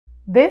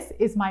This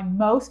is my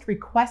most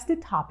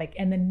requested topic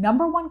and the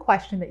 #1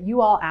 question that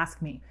you all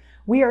ask me.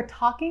 We are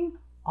talking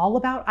all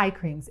about eye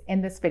creams in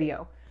this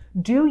video.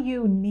 Do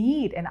you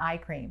need an eye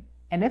cream?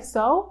 And if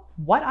so,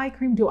 what eye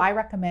cream do I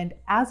recommend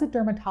as a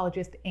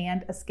dermatologist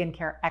and a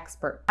skincare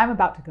expert? I'm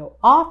about to go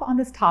off on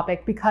this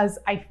topic because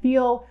I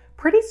feel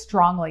pretty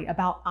strongly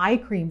about eye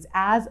creams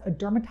as a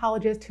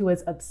dermatologist who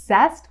is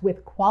obsessed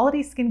with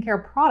quality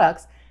skincare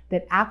products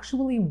that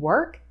actually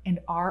work and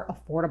are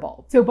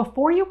affordable. So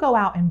before you go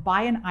out and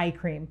buy an eye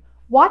cream,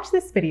 watch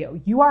this video.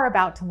 You are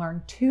about to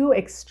learn 2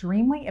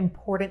 extremely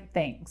important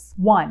things.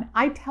 1,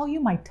 I tell you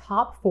my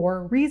top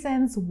 4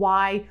 reasons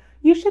why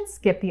you should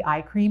skip the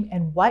eye cream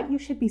and what you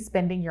should be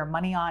spending your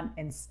money on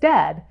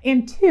instead.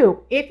 And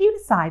 2, if you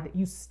decide that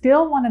you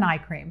still want an eye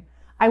cream,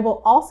 I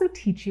will also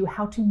teach you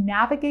how to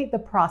navigate the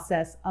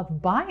process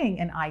of buying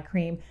an eye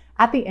cream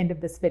at the end of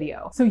this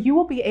video. So you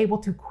will be able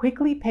to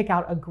quickly pick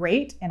out a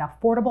great and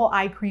affordable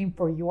eye cream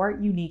for your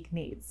unique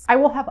needs. I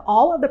will have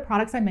all of the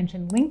products I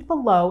mentioned linked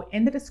below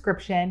in the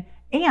description,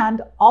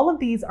 and all of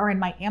these are in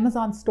my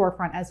Amazon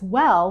storefront as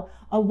well,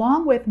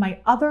 along with my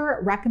other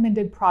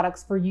recommended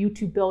products for you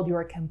to build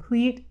your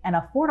complete and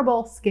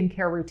affordable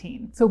skincare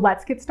routine. So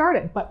let's get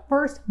started. But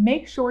first,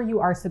 make sure you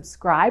are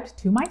subscribed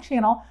to my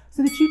channel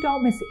so that you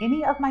don't miss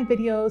any of my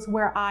videos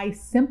where I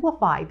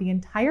simplify the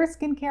entire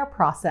skincare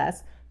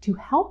process to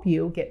help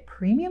you get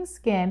premium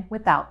skin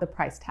without the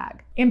price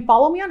tag. And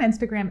follow me on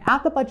Instagram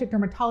at The Budget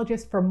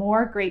Dermatologist for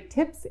more great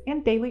tips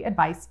and daily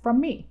advice from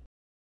me.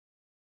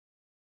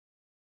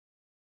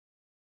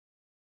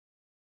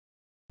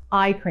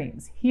 Eye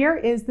creams. Here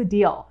is the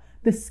deal.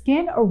 The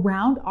skin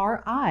around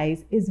our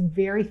eyes is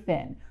very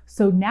thin,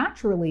 so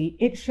naturally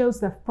it shows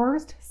the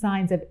first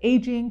signs of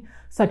aging,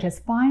 such as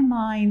fine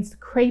lines,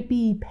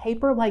 crepey,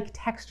 paper-like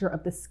texture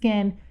of the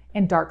skin,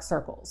 and dark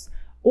circles.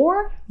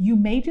 Or you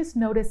may just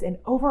notice an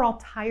overall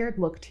tired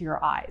look to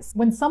your eyes.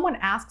 When someone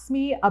asks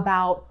me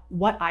about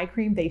what eye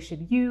cream they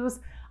should use,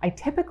 I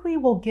typically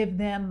will give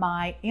them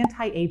my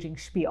anti-aging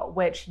spiel,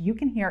 which you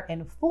can hear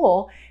in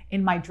full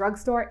in my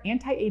Drugstore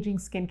anti-aging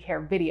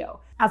skincare video.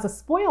 As a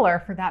spoiler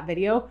for that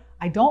video,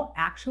 I don't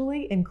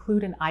actually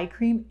include an eye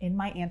cream in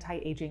my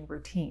anti-aging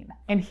routine.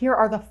 And here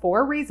are the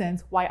 4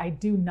 reasons why I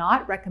do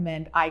not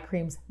recommend eye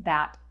creams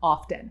that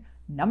often.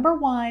 Number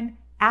 1,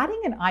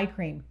 adding an eye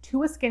cream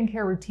to a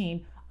skincare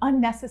routine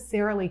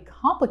unnecessarily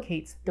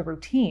complicates the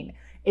routine.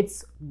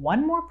 It's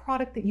one more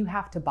product that you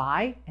have to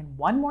buy and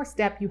one more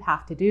step you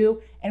have to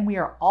do, and we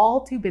are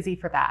all too busy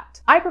for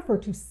that. I prefer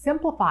to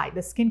simplify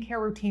the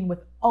skincare routine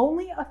with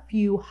only a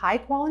few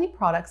high-quality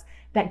products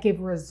that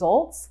give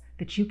results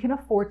that you can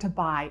afford to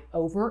buy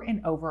over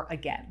and over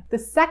again. The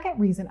second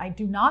reason I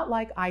do not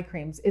like eye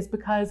creams is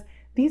because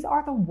these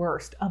are the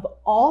worst of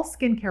all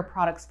skincare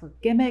products for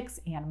gimmicks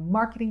and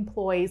marketing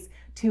ploys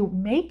to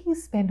make you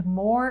spend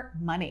more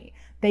money.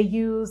 They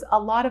use a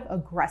lot of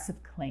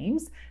aggressive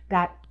claims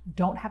that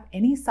don't have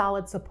any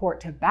solid support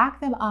to back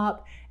them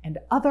up, and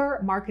other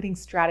marketing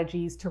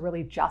strategies to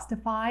really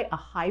justify a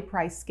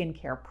high-priced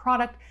skincare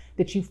product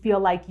that you feel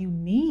like you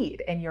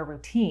need in your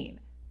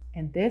routine.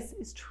 And this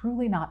is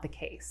truly not the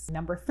case.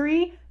 Number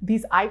 3,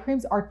 these eye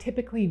creams are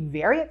typically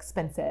very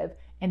expensive.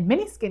 In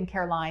many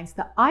skincare lines,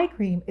 the eye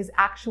cream is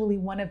actually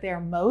one of their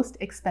most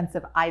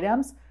expensive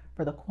items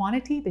for the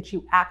quantity that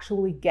you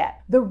actually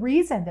get. The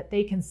reason that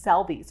they can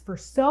sell these for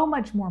so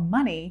much more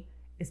money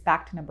is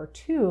back to number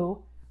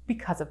 2,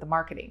 because of the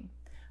marketing.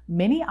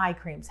 Many eye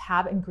creams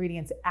have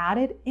ingredients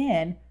added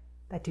in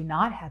that do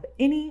not have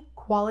any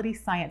quality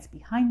science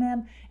behind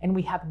them, and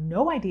we have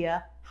no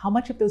idea how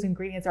much of those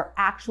ingredients are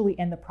actually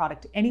in the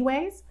product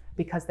anyways,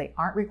 because they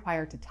aren't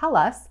required to tell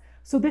us.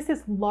 So this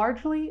is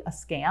largely a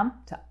scam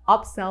to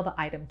upsell the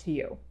item to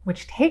you.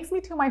 Which takes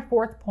me to my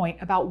 4th point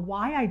about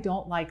why I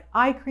don't like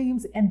eye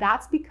creams, and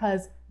that's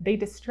because they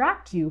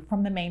distract you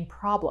from the main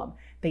problem.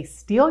 They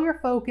steal your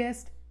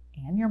focus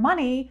and your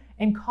money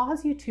and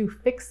cause you to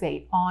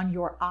fixate on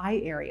your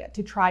eye area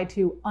to try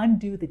to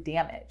undo the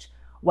damage.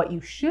 What you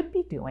should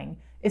be doing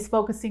is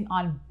focusing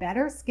on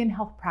better skin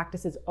health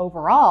practices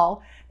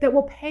overall that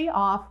will pay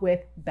off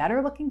with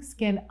better looking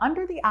skin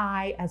under the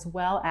eye as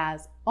well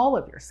as all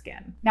of your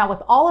skin. Now,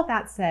 with all of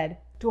that said,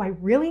 do I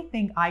really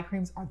think eye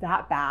creams are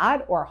that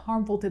bad or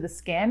harmful to the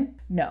skin?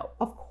 No,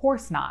 of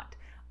course not.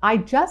 I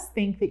just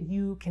think that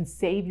you can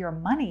save your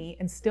money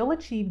and still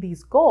achieve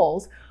these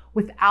goals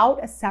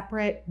without a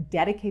separate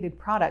dedicated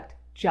product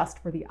just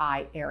for the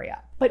eye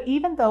area. But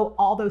even though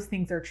all those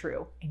things are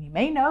true, and you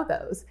may know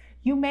those,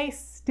 you may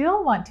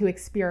still want to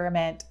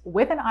experiment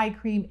with an eye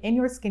cream in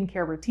your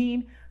skincare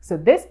routine. So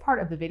this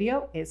part of the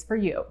video is for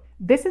you.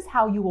 This is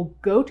how you will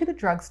go to the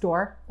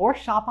drugstore or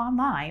shop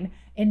online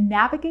and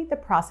navigate the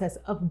process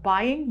of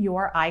buying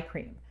your eye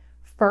cream.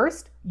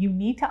 First, you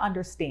need to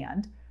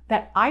understand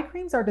that eye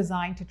creams are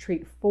designed to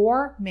treat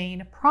 4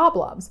 main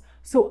problems.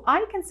 So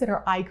I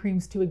consider eye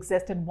creams to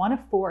exist in one of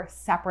 4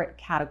 separate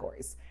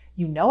categories.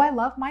 You know I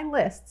love my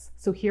lists,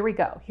 so here we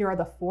go. Here are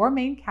the 4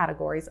 main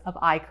categories of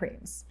eye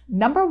creams.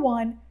 Number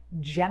 1,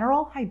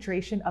 general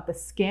hydration of the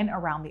skin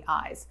around the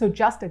eyes. So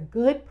just a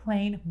good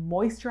plain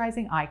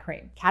moisturizing eye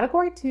cream.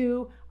 Category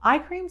 2, eye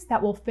creams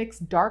that will fix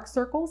dark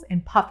circles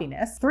and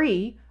puffiness.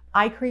 3,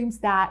 eye creams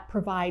that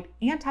provide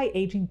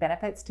anti-aging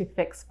benefits to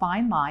fix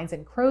fine lines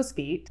and crow's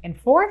feet.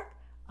 And 4th,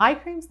 eye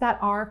creams that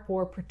are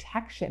for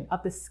protection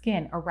of the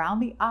skin around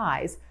the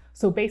eyes.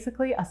 So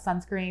basically a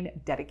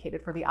sunscreen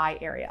dedicated for the eye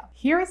area.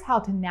 Here is how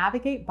to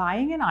navigate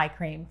buying an eye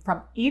cream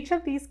from each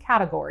of these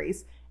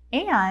categories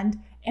and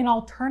an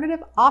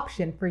alternative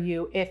option for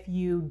you if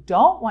you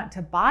don't want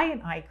to buy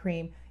an eye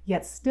cream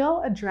yet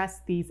still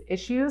address these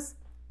issues.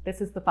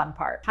 This is the fun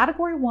part.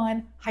 Category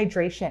 1,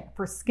 hydration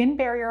for skin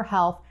barrier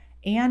health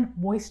and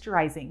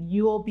moisturizing.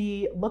 You will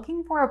be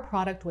looking for a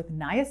product with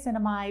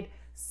niacinamide,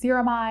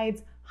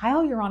 ceramides,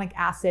 hyaluronic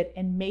acid,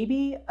 and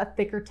maybe a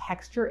thicker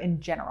texture in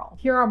general.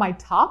 Here are my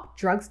top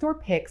drugstore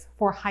picks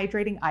for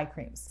hydrating eye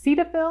creams.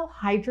 Cetaphil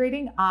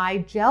Hydrating Eye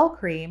Gel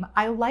Cream.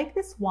 I like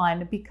this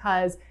one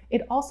because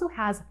it also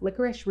has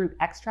licorice root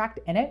extract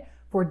in it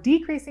for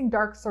decreasing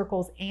dark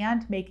circles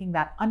and making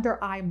that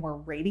under eye more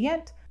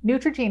radiant.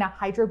 Neutrogena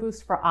Hydro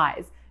Boost for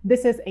eyes.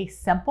 This is a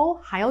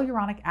simple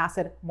hyaluronic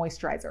acid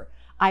moisturizer.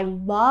 I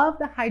love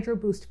the Hydro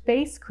Boost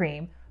face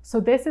cream, so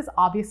this is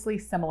obviously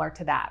similar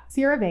to that.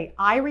 CeraVe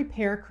Eye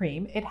Repair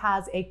Cream. It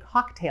has a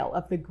cocktail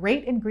of the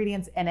great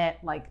ingredients in it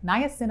like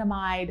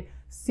niacinamide,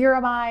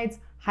 ceramides,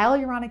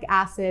 hyaluronic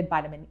acid,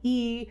 vitamin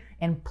E,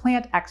 and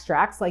plant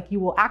extracts like you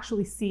will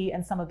actually see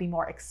in some of the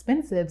more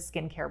expensive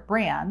skincare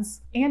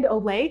brands. And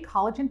Olay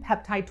Collagen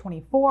Peptide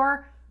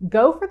 24.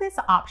 Go for this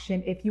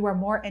option if you are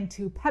more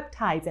into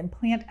peptides and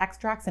plant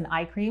extracts and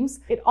eye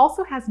creams. It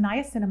also has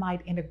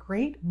niacinamide and a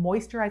great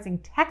moisturizing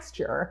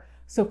texture.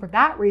 So for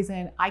that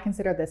reason, I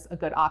consider this a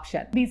good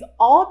option. These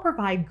all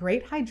provide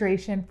great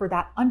hydration for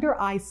that under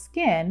eye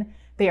skin.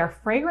 They are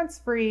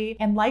fragrance-free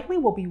and likely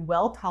will be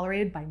well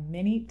tolerated by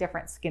many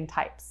different skin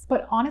types.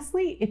 But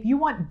honestly, if you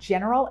want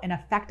general and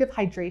effective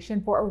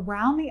hydration for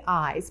around the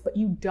eyes, but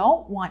you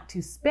don't want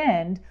to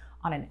spend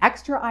on an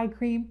extra eye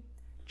cream,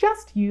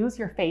 just use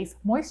your face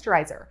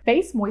moisturizer.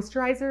 Face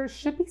moisturizers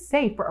should be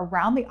safe for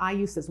around the eye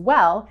use as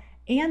well,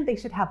 and they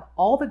should have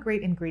all the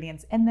great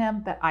ingredients in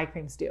them that eye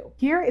creams do.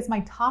 Here is my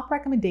top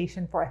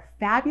recommendation for a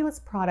fabulous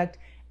product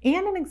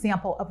and an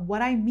example of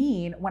what I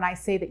mean when I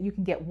say that you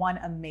can get one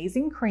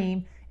amazing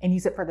cream and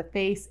use it for the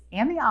face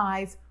and the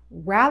eyes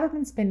rather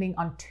than spending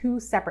on 2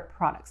 separate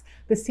products.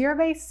 The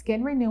CeraVe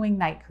Skin Renewing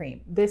Night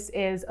Cream. This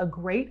is a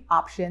great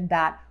option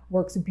that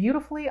works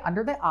beautifully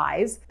under the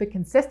eyes. The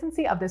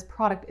consistency of this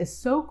product is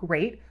so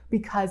great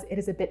because it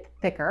is a bit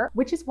thicker,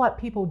 which is what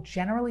people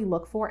generally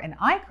look for in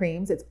eye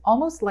creams. It's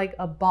almost like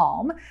a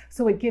balm,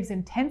 so it gives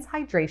intense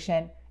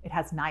hydration. It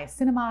has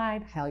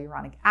niacinamide,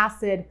 hyaluronic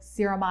acid,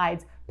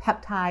 ceramides,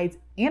 peptides,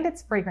 and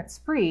it's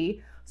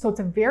fragrance-free, so it's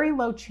a very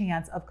low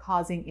chance of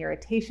causing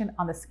irritation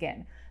on the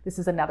skin. This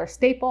is another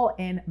staple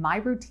in my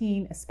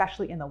routine,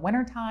 especially in the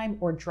wintertime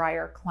or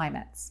drier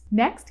climates.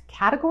 Next,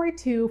 category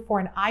 2 for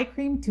an eye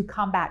cream to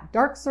combat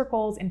dark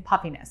circles and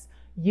puffiness.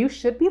 You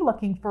should be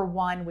looking for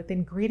one with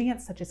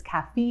ingredients such as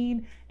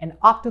caffeine and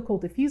optical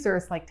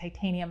diffusers like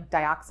titanium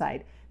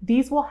dioxide.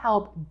 These will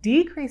help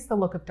decrease the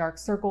look of dark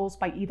circles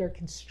by either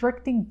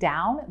constricting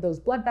down those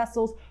blood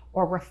vessels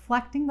or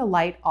reflecting the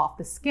light off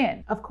the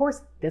skin. Of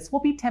course, this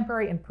will be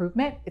temporary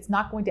improvement. It's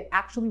not going to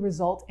actually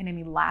result in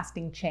any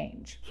lasting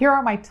change. Here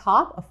are my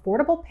top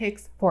affordable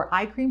picks for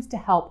eye creams to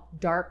help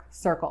dark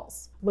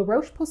circles. La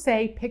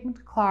Roche-Posay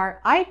Pigment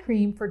Clar Eye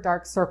Cream for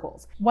dark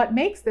circles. What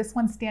makes this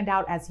one stand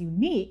out as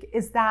unique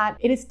is that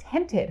it is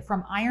tinted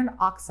from iron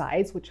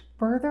oxides, which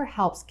further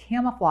helps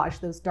camouflage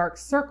those dark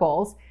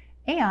circles,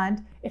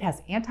 and it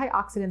has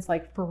antioxidants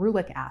like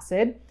ferulic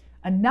acid.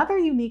 Another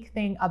unique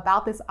thing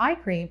about this eye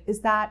cream is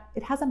that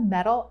it has a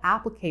metal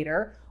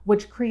applicator,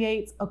 which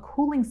creates a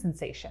cooling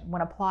sensation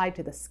when applied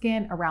to the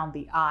skin around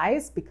the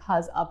eyes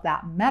because of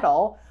that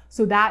metal.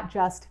 So that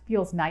just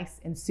feels nice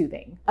and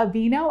soothing.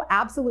 Aveeno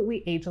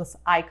Absolutely Ageless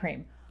Eye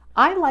Cream.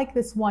 I like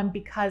this one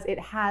because it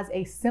has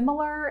a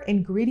similar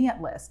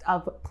ingredient list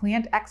of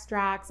plant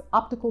extracts,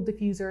 optical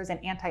diffusers, and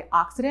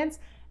antioxidants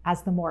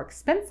as the more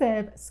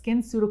expensive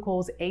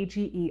SkinCeuticals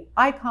AGE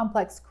Eye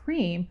Complex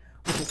Cream,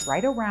 which is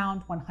right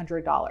around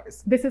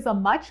 $100. This is a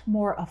much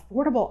more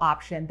affordable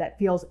option that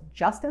feels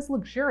just as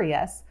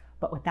luxurious,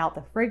 but without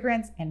the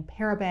fragrance and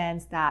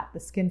parabens that the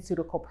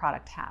SkinCeutical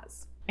product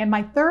has. And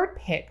my third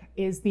pick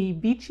is the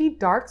Vichy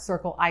Dark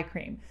Circle Eye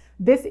Cream.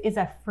 This is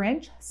a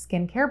French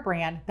skincare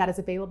brand that is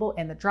available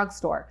in the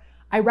drugstore.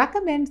 I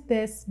recommend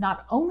this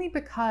not only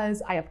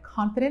because I have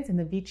confidence in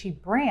the Vichy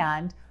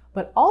brand,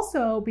 but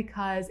also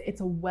because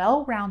it's a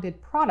well-rounded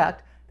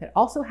product that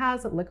also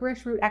has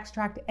licorice root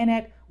extract in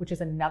it, which is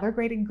another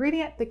great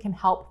ingredient that can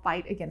help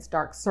fight against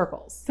dark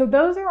circles. So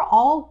those are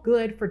all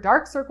good for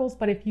dark circles,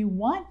 but if you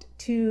want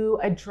to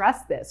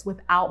address this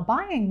without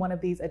buying one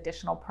of these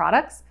additional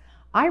products,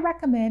 I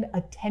recommend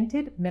a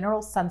tinted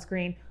mineral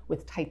sunscreen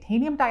with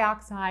titanium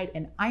dioxide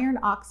and iron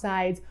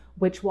oxides,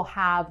 which will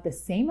have the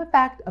same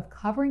effect of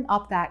covering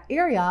up that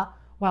area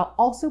while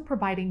also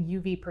providing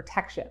UV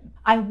protection.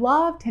 I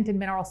love tinted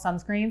mineral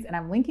sunscreens, and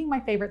I'm linking my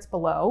favorites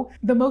below.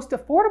 The most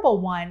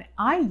affordable one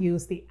I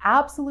use the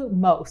absolute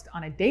most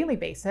on a daily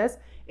basis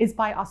is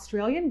by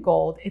Australian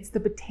Gold. It's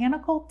the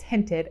Botanical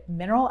Tinted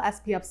Mineral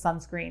SPF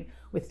Sunscreen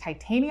with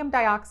titanium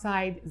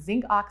dioxide,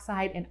 zinc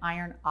oxide, and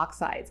iron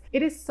oxides.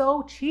 It is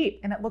so cheap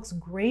and it looks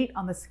great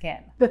on the skin.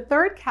 The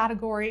third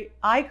category,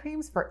 eye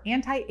creams for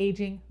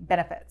anti-aging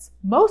benefits.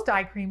 Most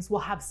eye creams will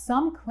have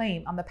some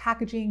claim on the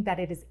packaging that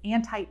it is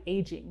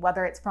anti-aging,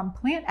 whether it's from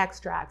plant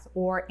extracts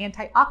or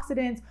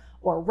antioxidants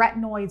or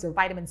retinoids or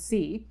vitamin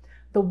C.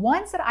 The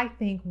ones that I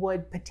think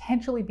would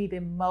potentially be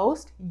the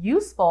most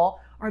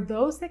useful are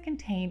those that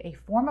contain a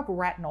form of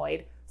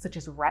retinoid, such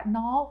as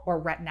retinol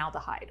or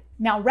retinaldehyde.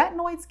 Now,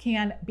 retinoids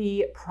can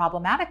be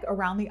problematic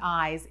around the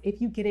eyes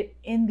if you get it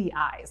in the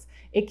eyes.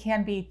 It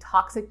can be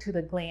toxic to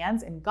the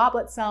glands and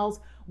goblet cells,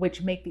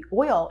 which make the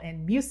oil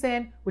in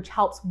mucin, which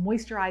helps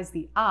moisturize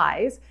the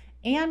eyes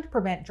and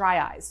prevent dry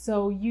eyes.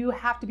 So you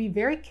have to be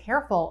very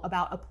careful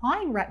about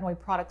applying retinoid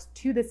products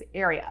to this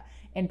area.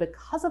 And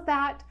because of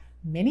that,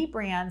 many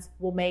brands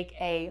will make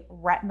a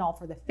retinol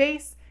for the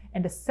face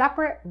and a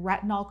separate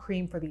retinol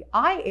cream for the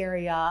eye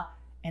area.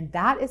 And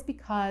that is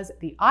because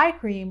the eye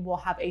cream will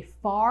have a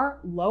far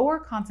lower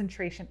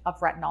concentration of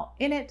retinol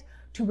in it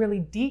to really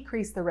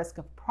decrease the risk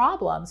of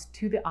problems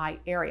to the eye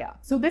area.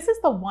 So this is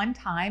the one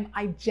time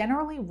I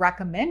generally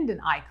recommend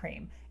an eye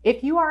cream.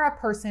 If you are a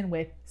person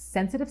with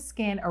sensitive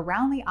skin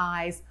around the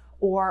eyes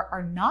or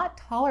are not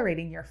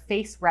tolerating your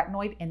face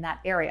retinoid in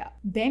that area,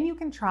 then you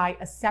can try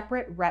a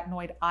separate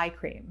retinoid eye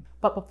cream.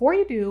 But before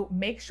you do,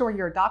 make sure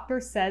your doctor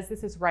says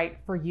this is right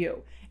for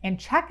you. And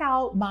check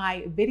out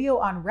my video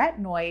on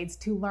retinoids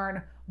to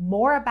learn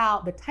more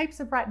about the types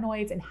of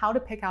retinoids and how to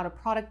pick out a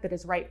product that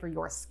is right for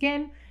your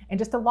skin, and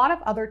just a lot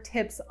of other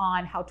tips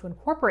on how to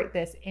incorporate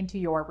this into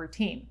your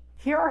routine.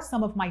 Here are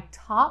some of my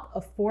top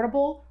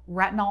affordable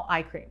retinol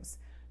eye creams.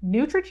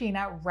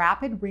 Neutrogena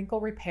Rapid Wrinkle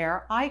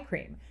Repair Eye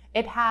Cream.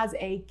 It has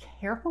a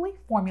carefully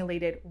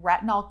formulated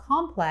retinol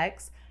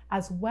complex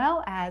as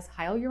well as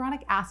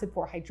hyaluronic acid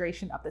for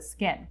hydration of the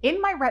skin.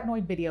 In my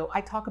retinoid video,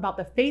 I talk about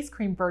the face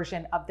cream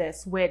version of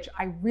this, which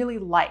I really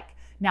like.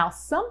 Now,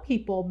 some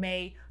people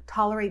may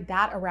tolerate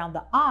that around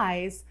the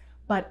eyes,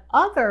 but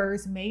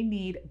others may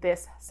need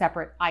this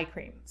separate eye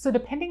cream. So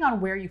depending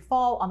on where you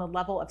fall on the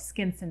level of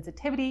skin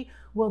sensitivity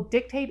will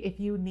dictate if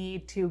you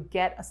need to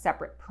get a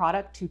separate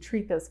product to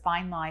treat those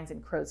fine lines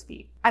and crow's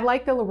feet. I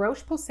like the La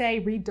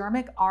Roche-Posay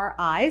Redermic R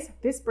Eyes.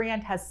 This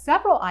brand has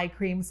several eye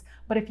creams,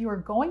 but if you are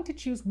going to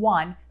choose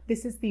one,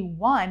 this is the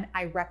one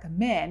I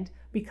recommend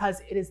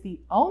because it is the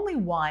only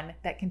one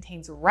that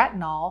contains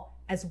retinol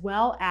as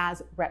well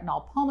as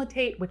retinol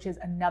palmitate, which is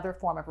another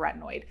form of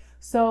retinoid.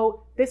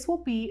 So this will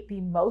be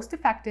the most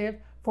effective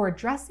for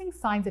addressing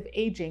signs of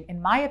aging,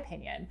 in my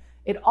opinion.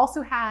 It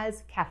also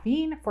has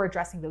caffeine for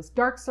addressing those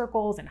dark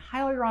circles and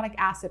hyaluronic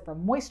acid for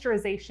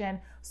moisturization.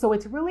 So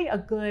it's really a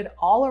good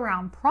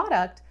all-around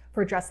product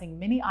for addressing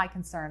many eye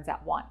concerns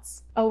at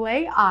once.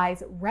 Olay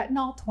Eyes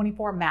Retinol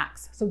 24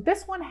 Max. So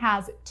this one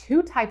has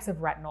two types of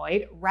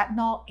retinoid,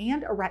 retinol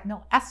and a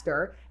retinol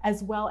ester,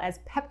 as well as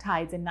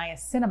peptides and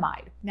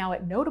niacinamide. Now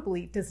it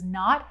notably does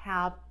not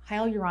have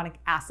hyaluronic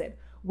acid,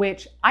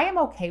 which I am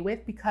okay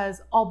with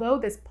because although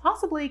this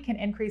possibly can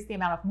increase the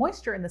amount of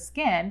moisture in the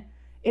skin,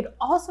 it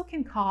also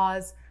can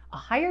cause a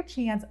higher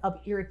chance of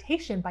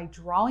irritation by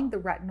drawing the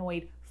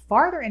retinoid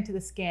farther into the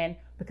skin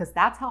because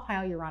that's how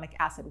hyaluronic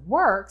acid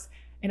works.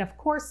 And of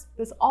course,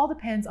 this all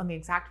depends on the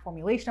exact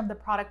formulation of the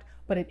product,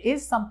 but it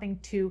is something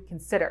to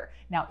consider.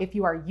 Now, if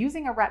you are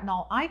using a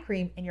retinol eye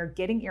cream and you're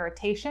getting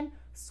irritation,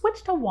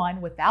 switch to one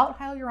without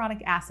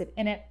hyaluronic acid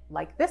in it,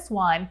 like this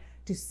one,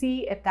 to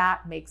see if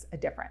that makes a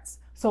difference.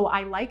 So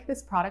I like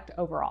this product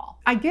overall.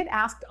 I get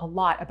asked a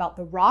lot about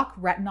the RoC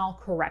Retinol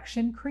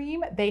Correction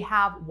Cream. They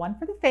have one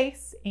for the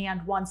face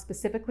and one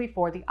specifically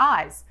for the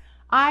eyes.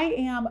 I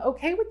am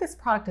okay with this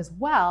product as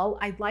well.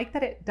 I like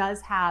that it does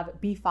have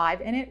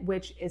B5 in it,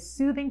 which is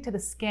soothing to the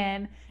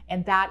skin,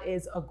 and that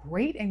is a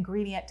great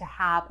ingredient to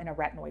have in a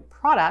retinoid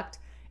product.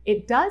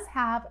 It does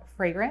have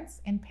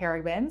fragrance and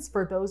parabens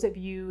for those of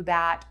you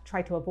that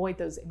try to avoid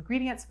those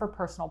ingredients for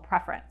personal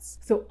preference.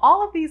 So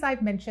all of these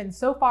I've mentioned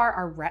so far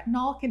are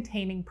retinol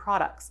containing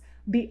products.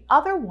 The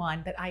other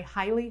one that I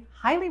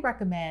highly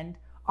recommend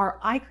are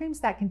eye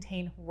creams that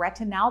contain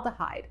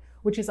retinaldehyde,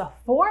 which is a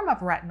form of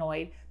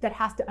retinoid that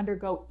has to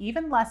undergo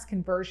even less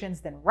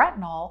conversions than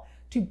retinol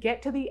to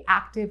get to the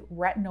active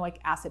retinoic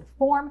acid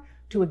form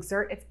to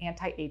exert its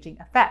anti-aging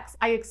effects.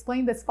 I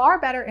explained this far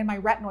better in my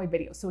retinoid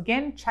video, so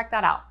again, check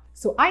that out.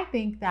 So I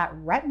think that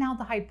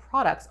retinaldehyde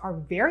products are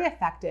very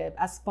effective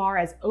as far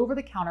as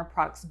over-the-counter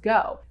products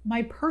go.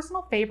 My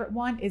personal favorite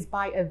one is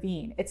by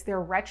Avene. It's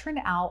their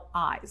Retrinal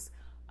Eyes.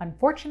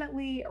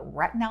 Unfortunately,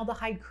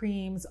 retinaldehyde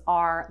creams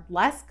are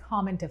less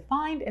common to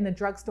find in the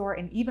drugstore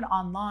and even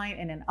online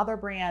and in other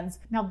brands.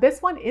 Now,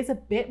 this one is a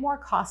bit more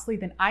costly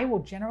than I will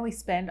generally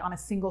spend on a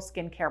single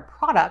skincare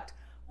product,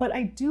 but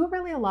I do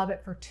really love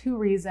it for two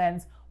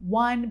reasons.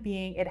 One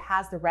being it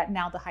has the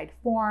retinaldehyde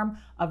form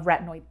of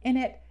retinoid in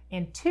it,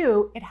 And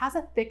 2, it has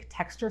a thick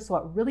texture so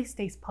it really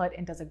stays put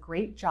and does a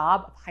great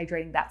job of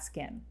hydrating that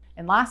skin.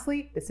 And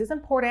lastly, this is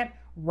important,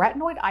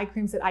 retinoid eye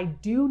creams that I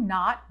do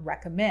not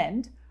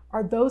recommend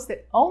are those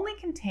that only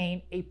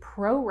contain a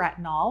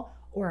pro-retinol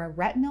or a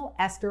retinol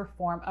ester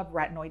form of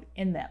retinoid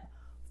in them.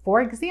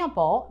 For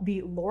example,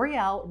 the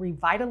L'Oreal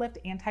Revitalift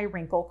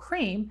Anti-Wrinkle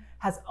Cream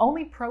has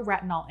only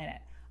pro-retinol in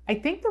it. I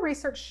think the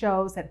research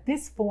shows that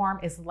this form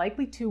is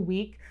likely too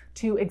weak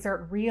to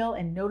exert real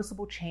and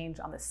noticeable change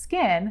on the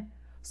skin.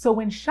 So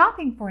when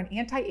shopping for an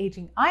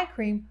anti-aging eye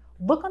cream,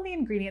 look on the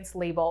ingredients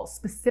label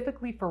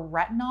specifically for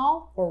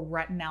retinol or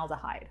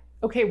retinaldehyde.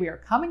 Okay, we are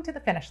coming to the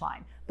finish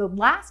line. The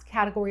last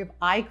category of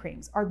eye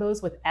creams are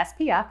those with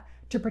SPF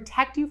to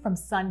protect you from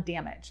sun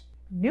damage.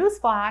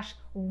 Newsflash,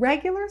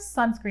 regular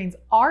sunscreens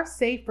are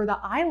safe for the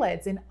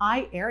eyelids and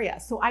eye area,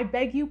 so I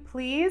beg you,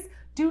 please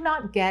do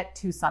not get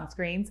 2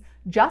 sunscreens.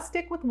 Just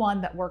stick with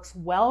one that works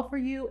well for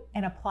you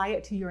and apply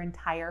it to your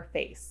entire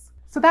face.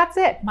 So that's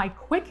it. My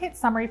quick hit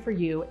summary for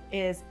you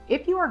is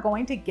if you are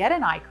going to get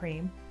an eye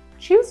cream,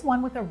 choose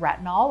one with a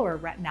retinol or a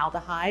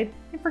retinaldehyde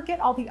and forget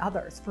all the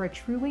others for a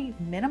truly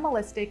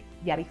minimalistic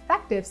yet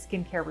effective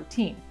skincare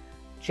routine.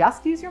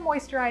 Just use your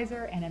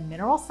moisturizer and a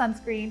mineral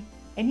sunscreen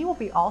and you will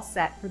be all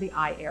set for the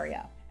eye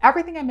area.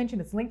 Everything I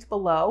mentioned is linked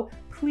below.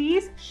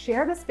 Please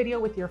share this video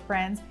with your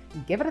friends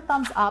and give it a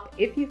thumbs up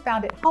if you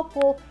found it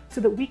helpful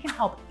so that we can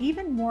help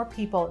even more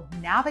people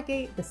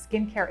navigate the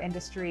skincare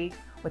industry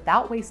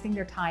without wasting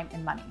their time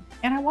and money.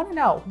 And I want to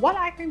know, what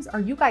eye creams are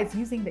you guys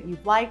using that you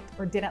liked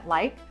or didn't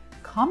like?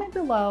 Comment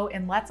below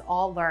and let's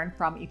all learn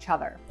from each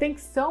other.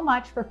 Thanks so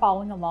much for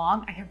following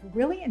along. I have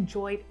really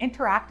enjoyed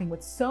interacting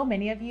with so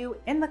many of you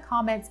in the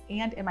comments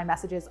and in my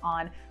messages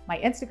on my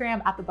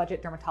Instagram at The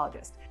Budget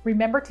Dermatologist.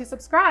 Remember to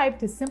subscribe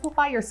to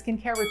simplify your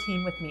skincare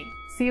routine with me.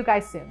 See you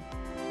guys soon.